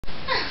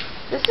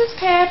This is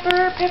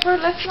Pepper. Pepper,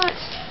 let's not...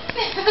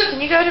 Can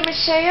you go to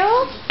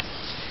Michelle?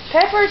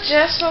 Pepper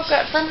just woke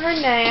up from her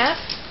nap.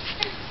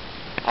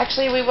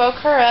 Actually, we woke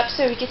her up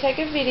so we could take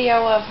a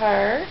video of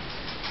her.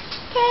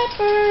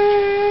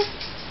 Pepper!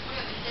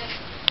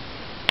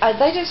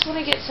 They just want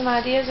to get some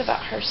ideas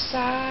about her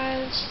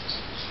size.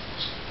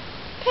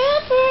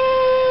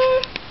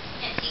 Pepper!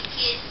 And she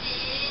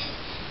kisses,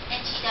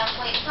 and she does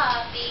white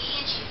puppy,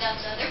 and she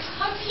does other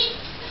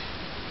puppies.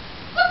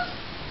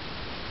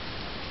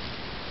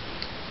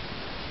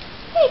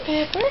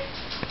 Hey, Pepper.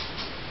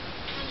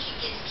 And she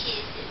gives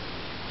kisses.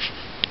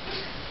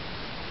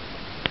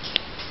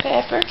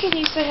 Pepper, can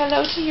you say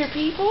hello to your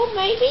people,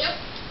 maybe? Yep.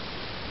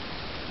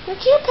 Look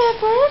here,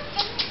 Pepper.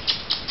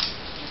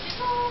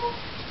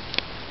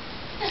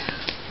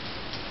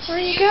 Where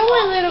you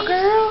going, little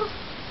girl?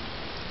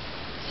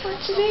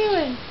 What you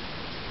doing?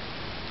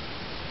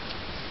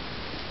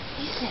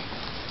 Listen.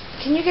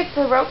 Can you get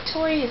the rope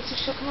toy and so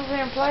she'll come over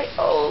there and play?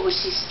 Oh,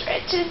 she's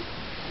stretching.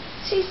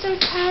 She's so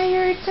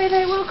tired. Say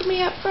they woke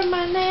me up from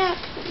my nap.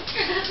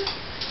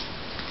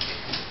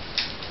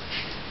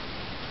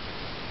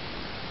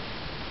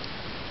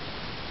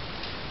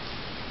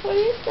 What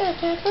is that,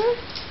 Pepper?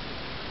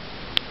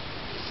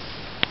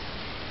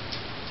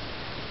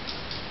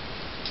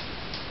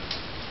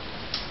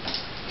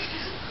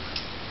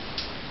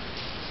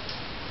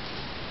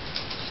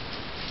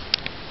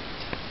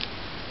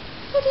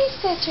 What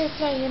is that you're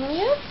playing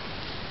with?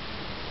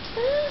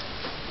 Huh?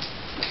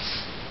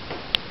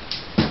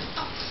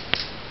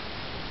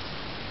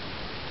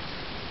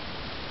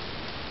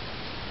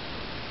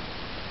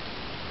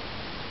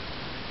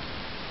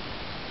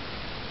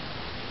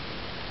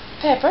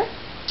 Pepper?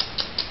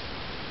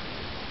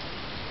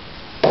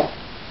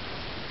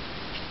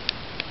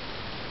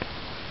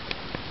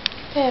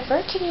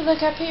 Pepper, can you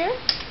look up here?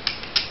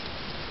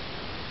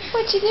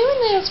 What you doing,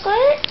 little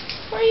squirt?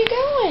 Where are you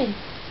going?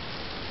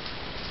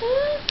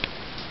 Huh?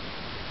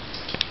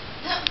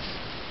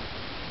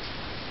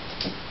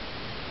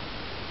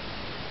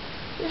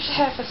 You're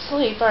half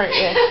asleep, aren't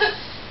you?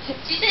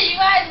 She said you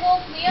guys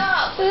woke me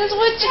up. That's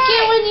what you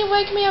get when you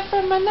wake me up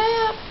from my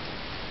nap.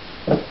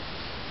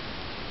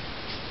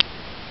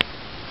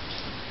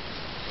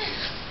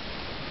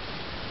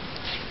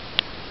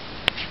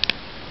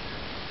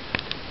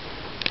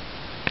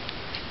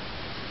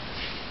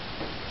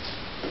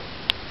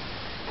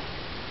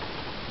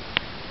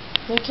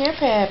 Look here,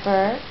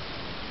 Pepper.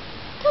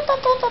 Peppa,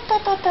 Peppa,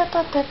 Peppa,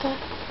 Peppa, Peppa.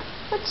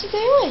 What you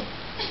doing?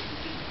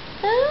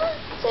 Huh?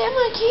 Say I'm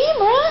on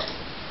camera.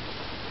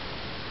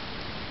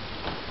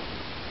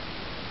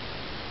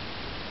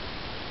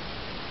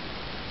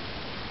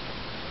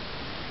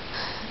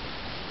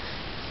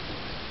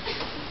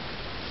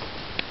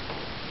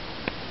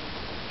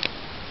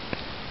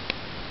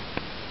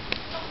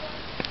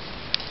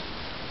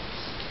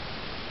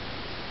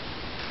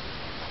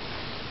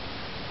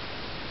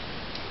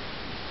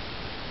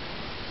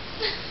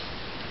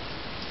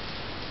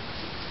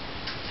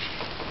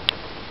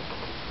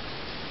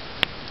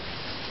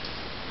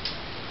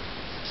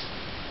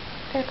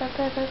 Peppa,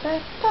 Peppa,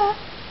 Peppa.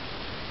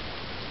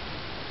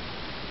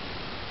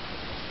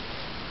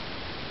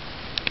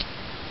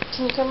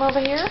 Can you come over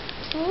here?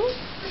 Hmm?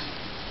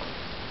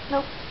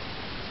 Nope.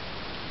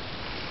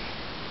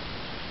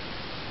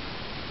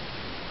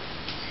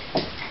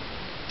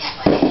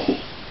 That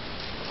way.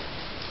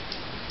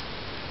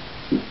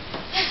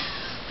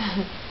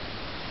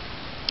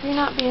 You're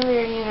not being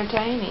very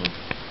entertaining.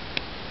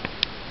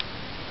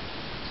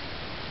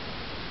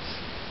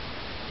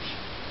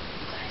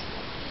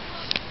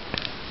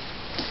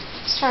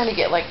 Just trying to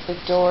get like the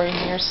door in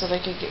here so they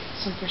could get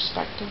some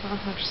perspective on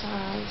her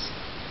size.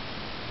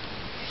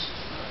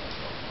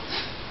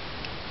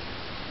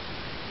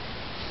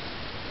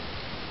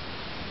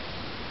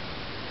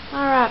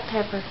 Alright,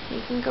 Pepper,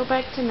 you can go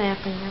back to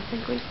napping. I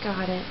think we've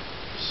got it.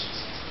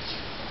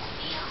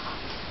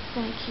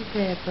 Thank you,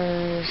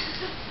 Pepper.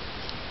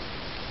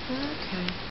 Okay.